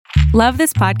Love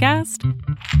this podcast?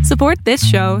 Support this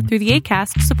show through the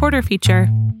Acast supporter feature.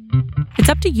 It's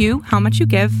up to you how much you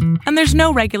give, and there's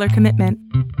no regular commitment.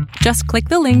 Just click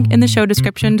the link in the show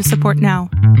description to support now.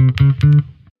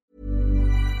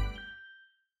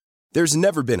 There's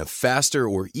never been a faster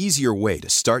or easier way to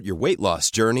start your weight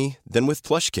loss journey than with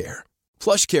PlushCare.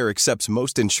 PlushCare accepts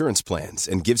most insurance plans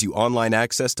and gives you online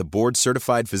access to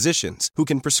board-certified physicians who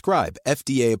can prescribe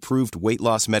FDA-approved weight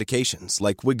loss medications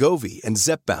like Wegovy and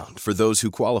Zepbound for those who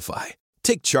qualify.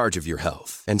 Take charge of your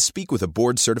health and speak with a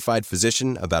board-certified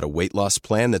physician about a weight loss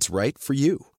plan that's right for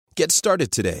you. Get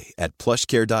started today at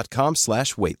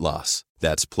plushcare.com/weight-loss.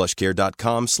 That's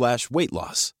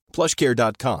plushcare.com/weight-loss.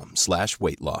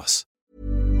 plushcare.com/weight-loss.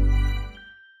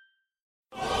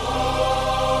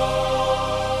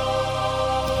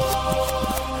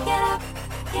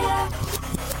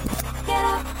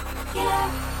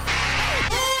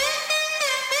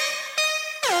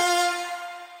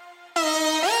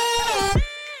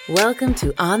 Welcome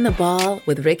to On the Ball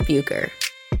with Rick Bucher.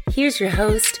 Here's your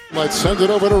host. Let's send it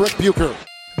over to Rick Bucher.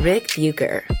 Rick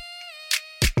Bucher.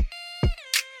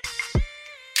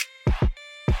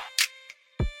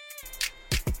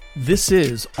 This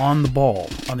is On the Ball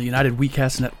on the United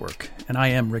WeCast Network, and I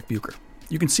am Rick Bucher.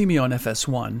 You can see me on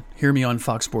FS1, hear me on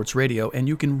Fox Sports Radio, and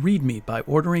you can read me by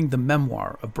ordering the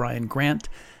memoir of Brian Grant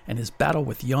and his battle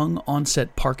with young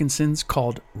onset Parkinson's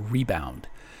called Rebound.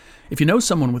 If you know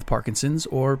someone with Parkinson's,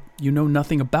 or you know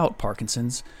nothing about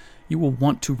Parkinson's, you will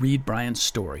want to read Brian's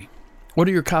story.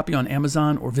 Order your copy on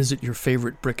Amazon or visit your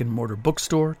favorite brick-and-mortar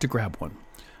bookstore to grab one.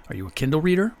 Are you a Kindle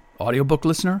reader? Audiobook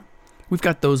listener? We've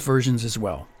got those versions as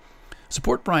well.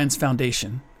 Support Brian's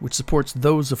foundation, which supports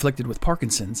those afflicted with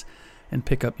Parkinson's, and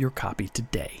pick up your copy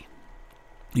today.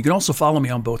 You can also follow me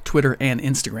on both Twitter and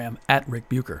Instagram at Rick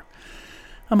Bucher.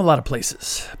 I'm a lot of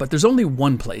places, but there's only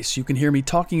one place you can hear me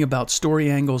talking about story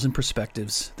angles and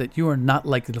perspectives that you are not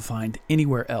likely to find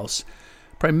anywhere else,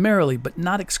 primarily but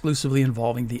not exclusively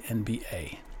involving the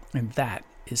NBA, and that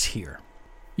is here.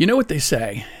 You know what they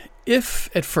say, if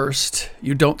at first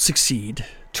you don't succeed,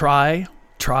 try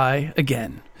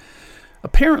again.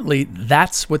 Apparently,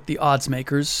 that's what the odds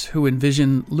makers who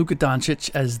envision Luka Doncic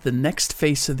as the next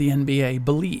face of the NBA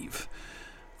believe,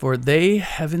 for they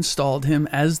have installed him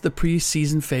as the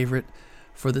preseason favorite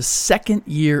for the second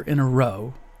year in a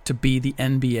row to be the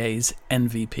NBA's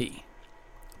MVP.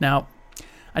 Now,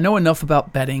 I know enough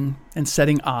about betting and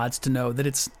setting odds to know that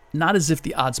it's not as if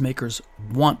the odds makers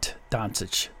want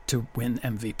Doncic to win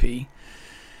MVP.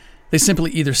 They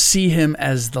simply either see him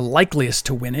as the likeliest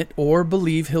to win it or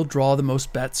believe he'll draw the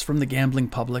most bets from the gambling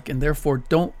public and therefore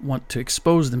don't want to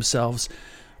expose themselves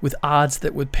with odds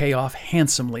that would pay off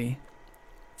handsomely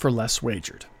for less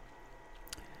wagered.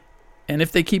 And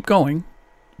if they keep going,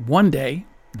 one day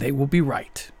they will be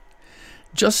right.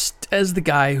 Just as the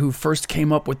guy who first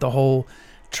came up with the whole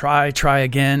try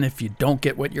again if you don't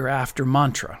get what you're after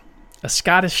mantra, a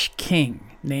Scottish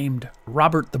king named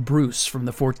Robert the Bruce from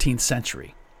the 14th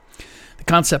century. The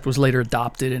concept was later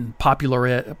adopted and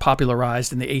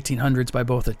popularized in the 1800s by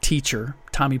both a teacher,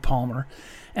 Tommy Palmer,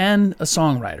 and a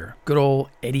songwriter, good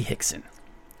old Eddie Hickson.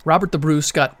 Robert the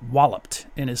Bruce got walloped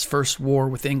in his first war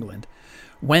with England,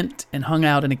 went and hung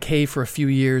out in a cave for a few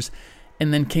years,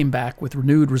 and then came back with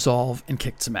renewed resolve and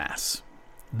kicked some ass.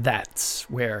 That's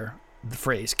where the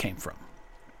phrase came from.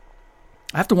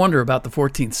 I have to wonder about the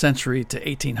 14th century to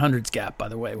 1800s gap, by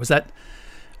the way. Was that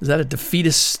a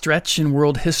defeatist stretch in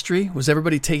world history? Was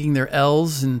everybody taking their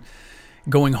L's and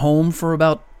going home for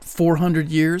about 400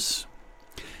 years?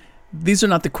 These are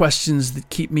not the questions that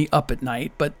keep me up at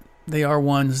night, but they are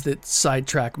ones that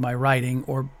sidetrack my writing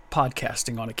or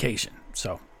podcasting on occasion.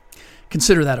 So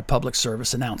consider that a public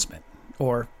service announcement,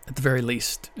 or at the very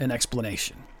least, an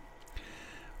explanation.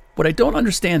 What I don't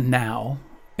understand now,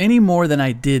 any more than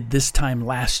I did this time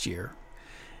last year,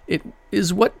 it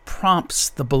is what prompts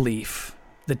the belief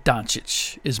that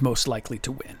Doncic is most likely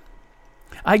to win.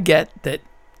 I get that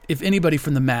if anybody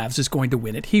from the Mavs is going to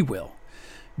win it, he will.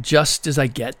 Just as I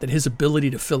get that his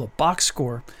ability to fill a box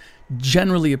score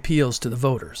generally appeals to the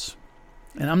voters.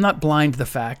 And I'm not blind to the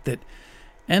fact that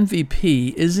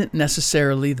MVP isn't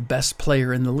necessarily the best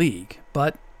player in the league,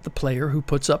 but the player who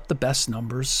puts up the best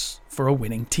numbers for a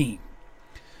winning team.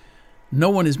 No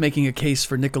one is making a case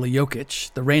for Nikola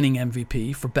Jokic, the reigning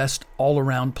MVP, for best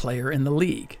all-around player in the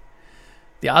league.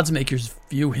 The odds makers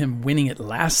view him winning it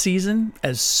last season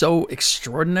as so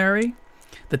extraordinary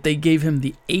that they gave him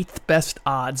the 8th best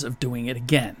odds of doing it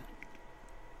again.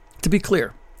 To be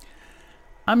clear,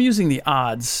 I'm using the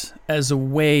odds as a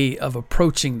way of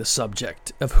approaching the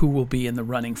subject of who will be in the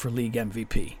running for league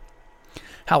MVP.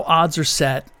 How odds are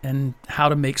set and how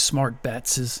to make smart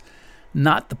bets is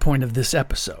not the point of this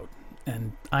episode.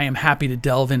 And I am happy to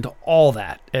delve into all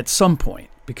that at some point,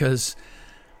 because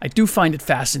I do find it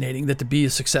fascinating that to be a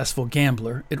successful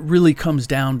gambler, it really comes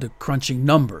down to crunching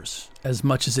numbers as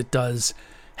much as it does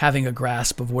having a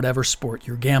grasp of whatever sport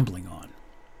you're gambling on.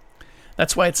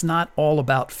 That's why it's not all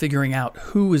about figuring out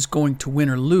who is going to win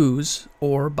or lose,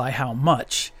 or by how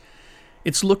much.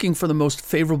 It's looking for the most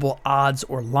favorable odds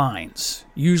or lines,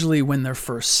 usually when they're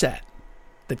first set,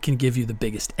 that can give you the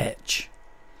biggest edge.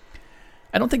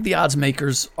 I don't think the odds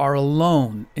makers are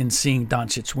alone in seeing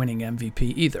Doncic winning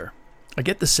MVP either. I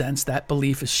get the sense that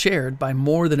belief is shared by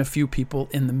more than a few people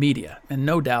in the media, and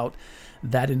no doubt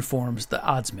that informs the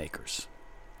odds makers.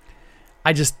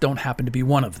 I just don't happen to be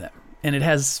one of them, and it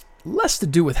has less to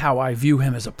do with how I view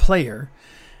him as a player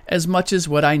as much as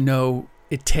what I know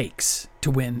it takes to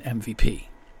win MVP.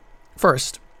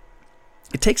 First,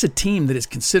 it takes a team that is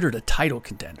considered a title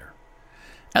contender.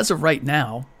 As of right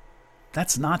now,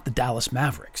 that's not the Dallas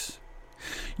Mavericks.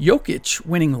 Jokic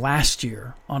winning last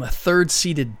year on a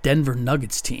third-seeded Denver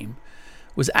Nuggets team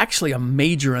was actually a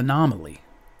major anomaly,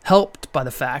 helped by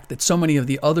the fact that so many of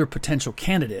the other potential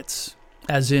candidates,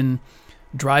 as in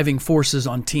driving forces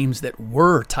on teams that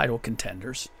were title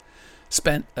contenders,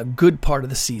 spent a good part of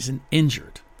the season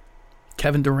injured.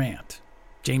 Kevin Durant,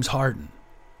 James Harden,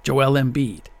 Joel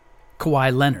Embiid,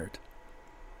 Kawhi Leonard.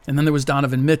 And then there was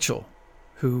Donovan Mitchell,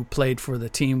 who played for the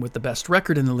team with the best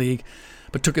record in the league,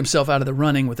 but took himself out of the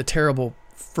running with a terrible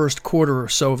first quarter or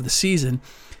so of the season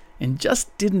and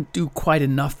just didn't do quite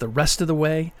enough the rest of the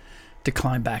way to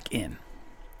climb back in.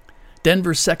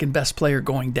 Denver's second best player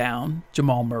going down,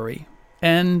 Jamal Murray,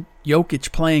 and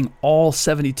Jokic playing all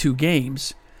 72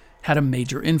 games had a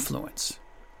major influence.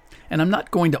 And I'm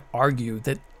not going to argue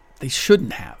that they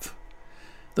shouldn't have.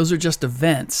 Those are just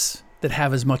events that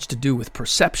have as much to do with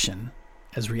perception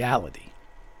as reality.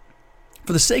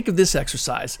 For the sake of this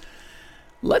exercise,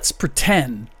 let's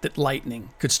pretend that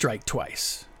lightning could strike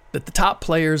twice, that the top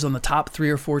players on the top 3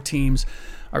 or 4 teams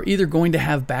are either going to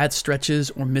have bad stretches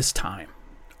or miss time,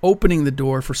 opening the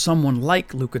door for someone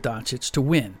like Luka Doncic to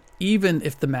win, even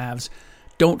if the Mavs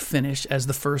don't finish as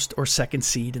the first or second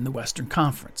seed in the Western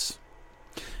Conference.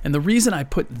 And the reason I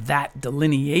put that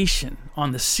delineation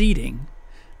on the seeding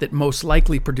that most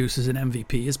likely produces an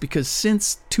MVP is because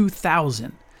since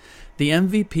 2000, the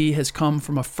MVP has come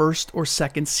from a first or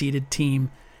second seeded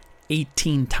team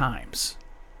 18 times.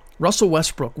 Russell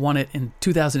Westbrook won it in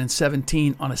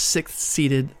 2017 on a 6th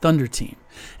seeded Thunder team,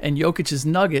 and Jokic's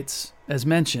Nuggets, as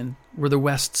mentioned, were the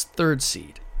West's 3rd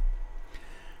seed.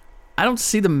 I don't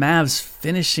see the Mavs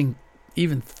finishing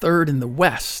even 3rd in the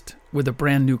West with a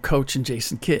brand new coach in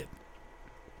Jason Kidd.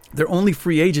 Their only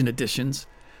free agent additions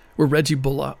were Reggie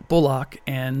Bullock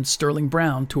and Sterling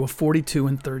Brown to a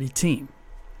 42-30 team.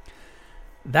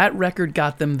 That record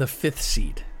got them the 5th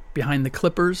seed, behind the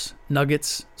Clippers,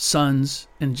 Nuggets, Suns,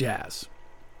 and Jazz.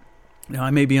 Now, I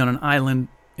may be on an island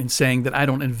in saying that I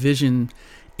don't envision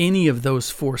any of those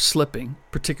 4 slipping,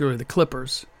 particularly the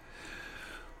Clippers,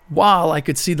 while I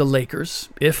could see the Lakers,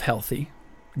 if healthy,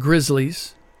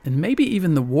 Grizzlies, and maybe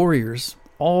even the Warriors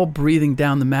all breathing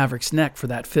down the Mavericks' neck for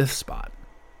that 5th spot.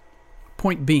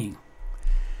 Point being,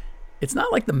 it's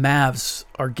not like the Mavs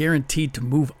are guaranteed to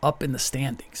move up in the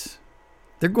standings.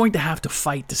 They're going to have to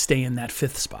fight to stay in that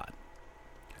 5th spot.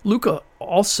 Luka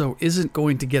also isn't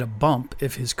going to get a bump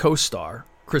if his co-star,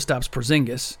 Kristaps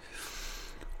Porzingis,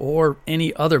 or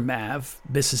any other Mav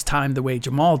misses time the way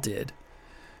Jamal did,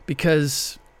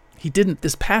 because he didn't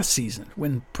this past season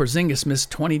when Porzingis missed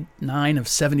 29 of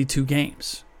 72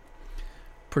 games.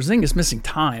 Porzingis missing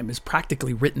time is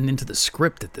practically written into the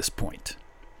script at this point.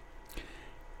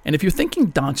 And if you're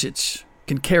thinking Doncic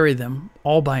can carry them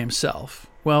all by himself,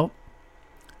 well,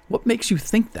 what makes you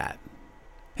think that?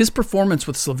 His performance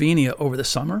with Slovenia over the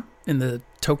summer in the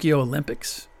Tokyo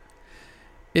Olympics?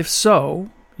 If so,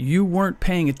 you weren't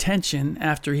paying attention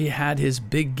after he had his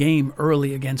big game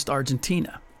early against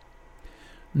Argentina.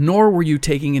 Nor were you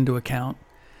taking into account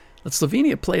that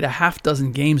Slovenia played a half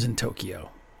dozen games in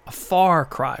Tokyo, a far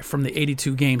cry from the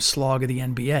 82-game slog of the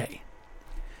NBA.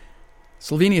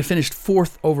 Slovenia finished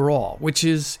 4th overall, which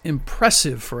is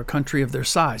impressive for a country of their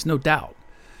size, no doubt.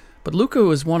 But Luka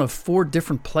was one of 4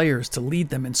 different players to lead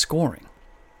them in scoring.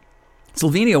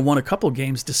 Slovenia won a couple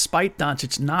games despite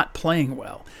Doncic not playing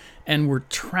well and were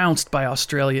trounced by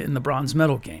Australia in the bronze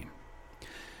medal game.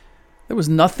 There was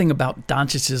nothing about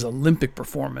Doncic's Olympic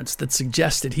performance that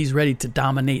suggested he's ready to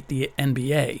dominate the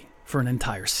NBA for an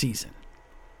entire season.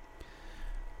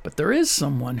 But there is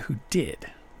someone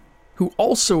who who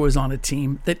also is on a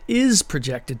team that is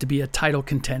projected to be a title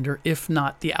contender, if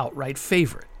not the outright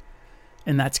favorite,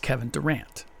 and that's Kevin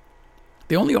Durant.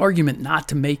 The only argument not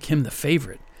to make him the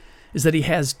favorite is that he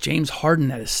has James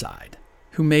Harden at his side,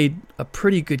 who made a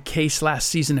pretty good case last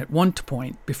season at one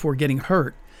point before getting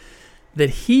hurt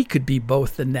that he could be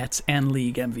both the Nets and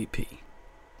league MVP.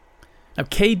 Now,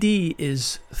 KD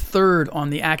is third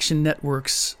on the Action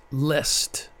Network's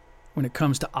list when it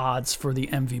comes to odds for the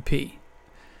MVP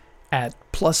at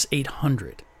plus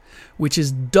 800, which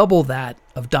is double that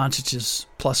of Doncic's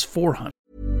plus 400.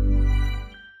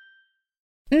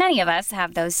 Many of us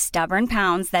have those stubborn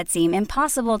pounds that seem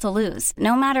impossible to lose,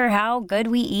 no matter how good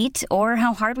we eat or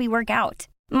how hard we work out.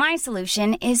 My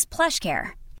solution is PlushCare.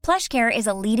 PlushCare is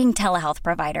a leading telehealth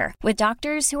provider with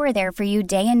doctors who are there for you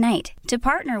day and night to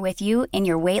partner with you in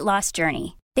your weight loss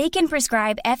journey. They can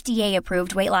prescribe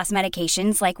FDA-approved weight loss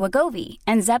medications like Wegovy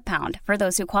and Zepbound for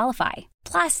those who qualify.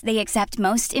 Plus, they accept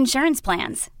most insurance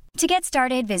plans. To get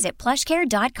started, visit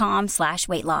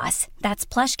plushcare.com/weightloss. That's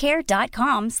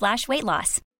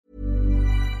plushcare.com/weightloss.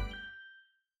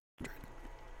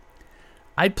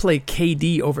 I'd play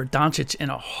KD over Doncic in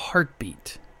a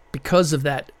heartbeat because of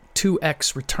that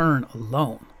 2x return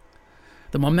alone.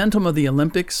 The momentum of the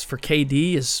Olympics for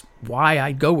KD is why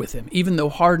I'd go with him, even though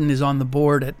Harden is on the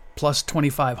board at plus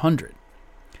 2,500.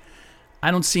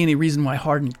 I don't see any reason why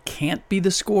Harden can't be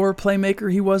the scorer playmaker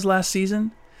he was last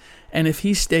season. And if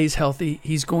he stays healthy,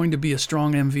 he's going to be a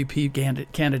strong MVP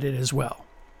candidate as well.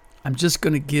 I'm just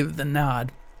going to give the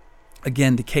nod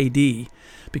again to KD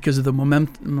because of the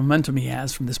momentum he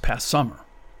has from this past summer.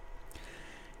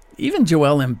 Even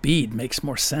Joel Embiid makes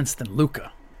more sense than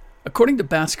Luka. According to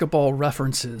Basketball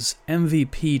Reference's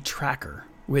MVP tracker,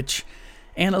 which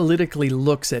analytically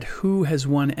looks at who has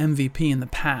won MVP in the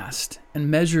past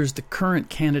and measures the current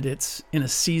candidates in a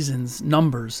season's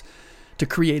numbers to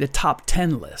create a top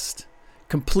 10 list,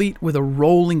 complete with a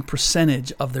rolling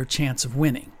percentage of their chance of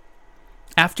winning.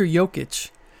 After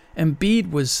Jokic, Embiid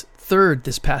was third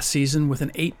this past season with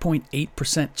an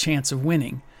 8.8% chance of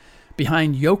winning,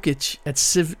 behind Jokic at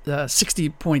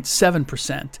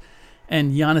 60.7%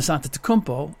 and Giannis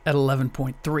Antetokounmpo at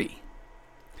 11.3%.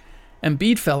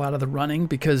 Embiid fell out of the running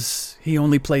because he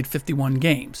only played 51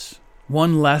 games,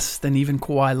 one less than even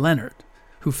Kawhi Leonard,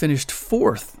 who finished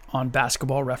fourth on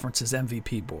Basketball Reference's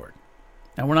MVP board.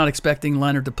 Now, we're not expecting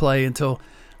Leonard to play until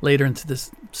later into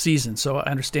this season, so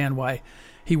I understand why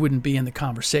he wouldn't be in the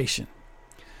conversation.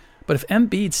 But if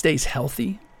Embiid stays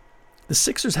healthy, the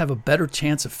Sixers have a better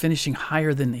chance of finishing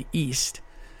higher than the East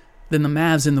than the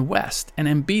Mavs in the West, and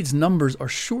Embiid's numbers are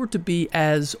sure to be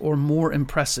as or more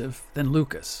impressive than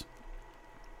Luka's.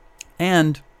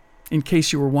 And, in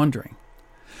case you were wondering,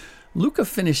 Luka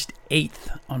finished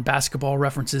 8th on Basketball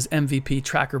Reference's MVP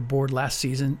tracker board last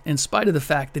season, in spite of the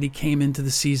fact that he came into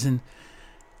the season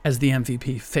as the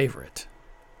MVP favorite.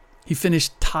 He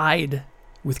finished tied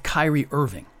with Kyrie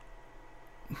Irving.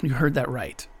 You heard that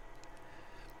right.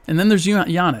 And then there's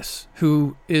Giannis,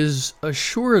 who is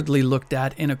assuredly looked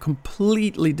at in a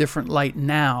completely different light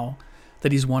now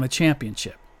that he's won a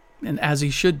championship. And as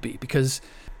he should be, because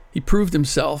he proved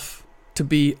himself to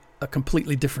be a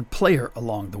completely different player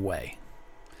along the way.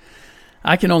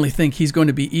 I can only think he's going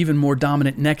to be even more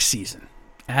dominant next season,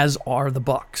 as are the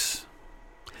Bucks.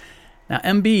 Now,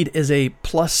 Embiid is a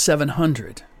plus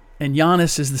 700, and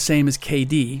Giannis is the same as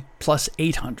KD, plus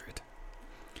 800.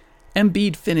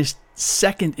 Embiid finished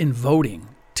second in voting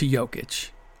to Jokic,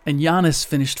 and Giannis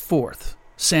finished fourth,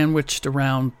 sandwiched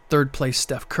around third place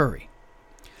Steph Curry.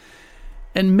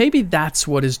 And maybe that's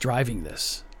what is driving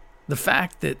this. The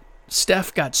fact that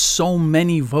Steph got so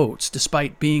many votes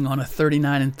despite being on a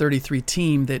 39-33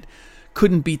 team that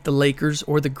couldn't beat the Lakers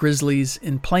or the Grizzlies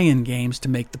in play-in games to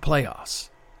make the playoffs.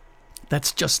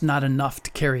 That's just not enough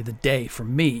to carry the day for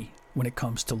me when it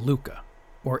comes to Luka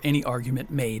or any argument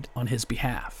made on his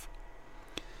behalf.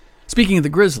 Speaking of the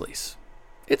Grizzlies,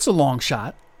 it's a long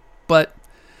shot, but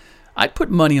I'd put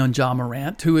money on Ja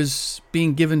Morant, who is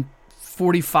being given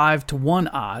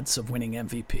 45-1 odds of winning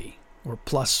MVP, or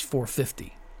plus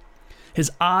 450.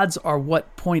 His odds are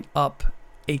what point up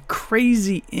a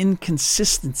crazy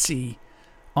inconsistency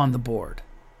on the board,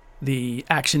 the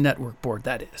Action Network board,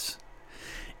 that is.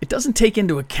 It doesn't take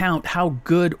into account how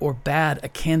good or bad a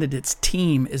candidate's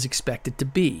team is expected to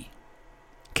be.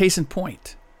 Case in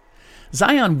point,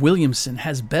 Zion Williamson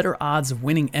has better odds of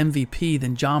winning MVP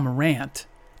than Ja Morant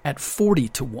at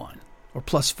 40-1, or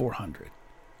plus 400.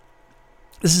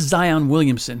 This is Zion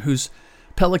Williamson, whose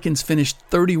Pelicans finished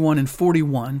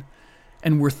 31-41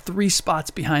 and were 3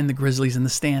 spots behind the Grizzlies in the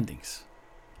standings.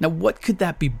 Now, what could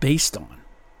that be based on?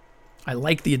 I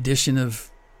like the addition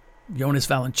of Jonas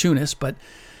Valanciunas, but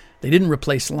they didn't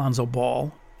replace Lonzo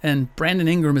Ball. And Brandon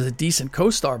Ingram is a decent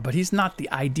co-star, but he's not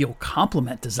the ideal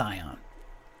complement to Zion.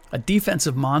 A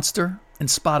defensive monster and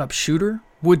spot-up shooter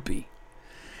would be.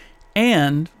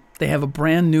 And they have a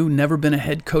brand new,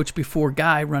 never-been-a-head-coach-before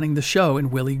guy running the show in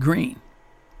Willie Green.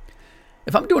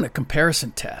 If I'm doing a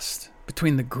comparison test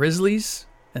between the Grizzlies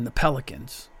and the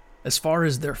Pelicans, as far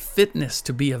as their fitness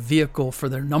to be a vehicle for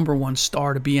their number one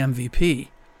star to be MVP,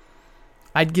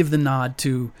 I'd give the nod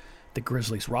to the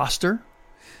Grizzlies roster,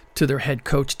 to their head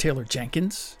coach Taylor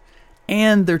Jenkins,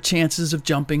 and their chances of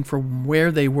jumping from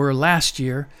where they were last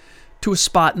year to a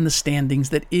spot in the standings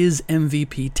that is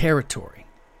MVP territory.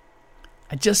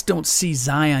 I just don't see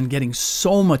Zion getting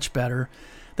so much better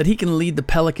that he can lead the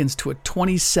Pelicans to a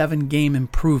 27-game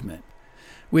improvement,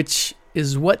 which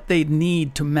is what they'd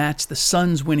need to match the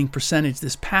Suns' winning percentage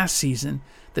this past season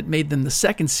that made them the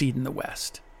second seed in the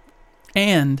West.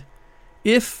 And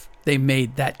if they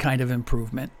made that kind of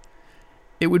improvement,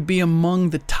 it would be among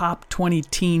the top 20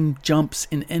 team jumps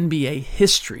in NBA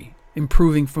history,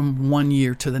 improving from one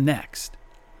year to the next.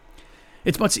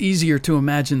 It's much easier to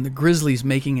imagine the Grizzlies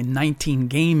making a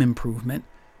 19-game improvement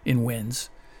in wins,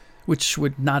 which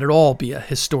would not at all be a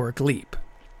historic leap.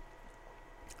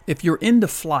 If you're into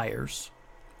flyers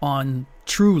on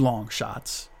true long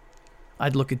shots,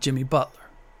 I'd look at Jimmy Butler.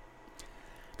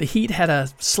 The Heat had a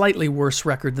slightly worse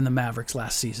record than the Mavericks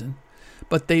last season,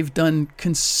 but they've done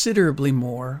considerably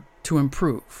more to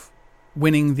improve,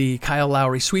 winning the Kyle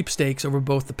Lowry sweepstakes over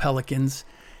both the Pelicans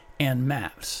and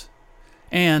Mavs.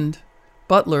 And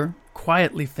Butler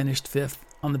quietly finished fifth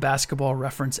on the Basketball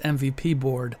Reference MVP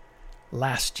board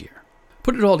last year.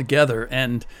 Put it all together,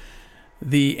 and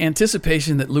the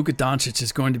anticipation that Luka Doncic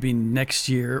is going to be next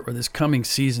year or this coming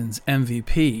season's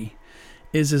MVP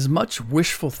is as much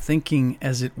wishful thinking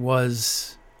as it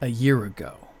was a year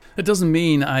ago. It doesn't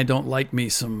mean I don't like me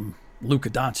some Luka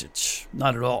Doncic.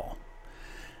 Not at all.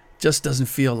 Just doesn't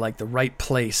feel like the right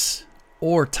place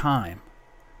or time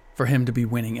for him to be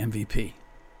winning MVP.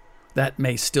 That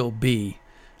may still be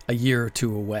a year or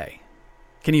two away.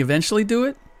 Can he eventually do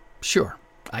it? Sure,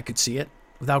 I could see it,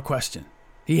 without question.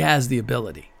 He has the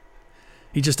ability.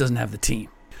 He just doesn't have the team.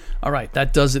 All right,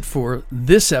 that does it for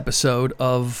this episode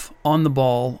of On the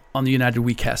Ball on the United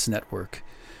WeCast Network.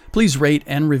 Please rate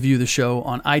and review the show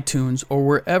on iTunes or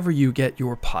wherever you get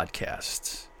your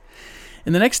podcasts.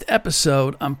 In the next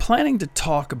episode, I'm planning to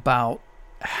talk about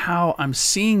how I'm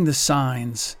seeing the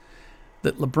signs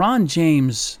that LeBron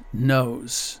James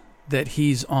knows that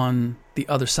he's on the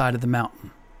other side of the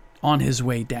mountain, on his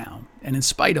way down. And in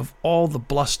spite of all the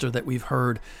bluster that we've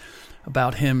heard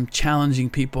about him challenging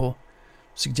people,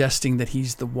 suggesting that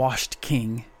he's the washed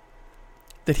king,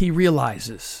 that he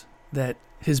realizes that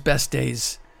his best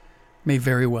days may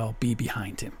very well be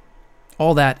behind him.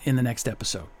 All that in the next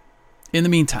episode. In the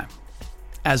meantime,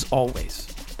 as always,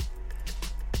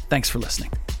 thanks for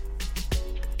listening.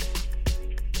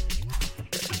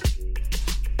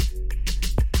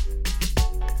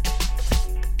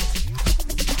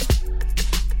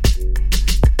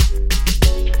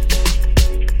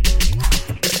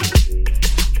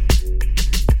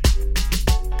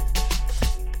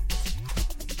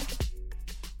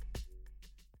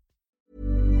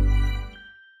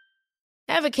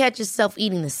 Ever catch yourself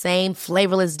eating the same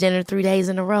flavorless dinner 3 days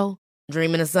in a row?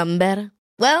 Dreaming of something better?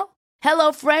 Well,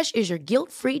 HelloFresh is your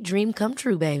guilt-free dream come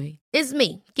true, baby. It's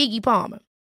me, Keke Palmer.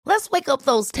 Let's wake up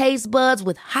those taste buds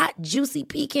with hot, juicy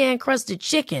pecan-crusted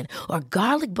chicken or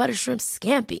garlic butter shrimp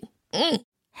scampi.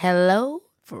 Hello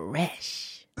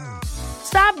Fresh.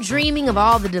 Stop dreaming of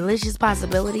all the delicious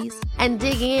possibilities and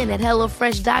dig in at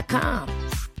HelloFresh.com.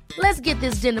 Let's get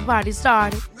this dinner party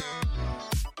started.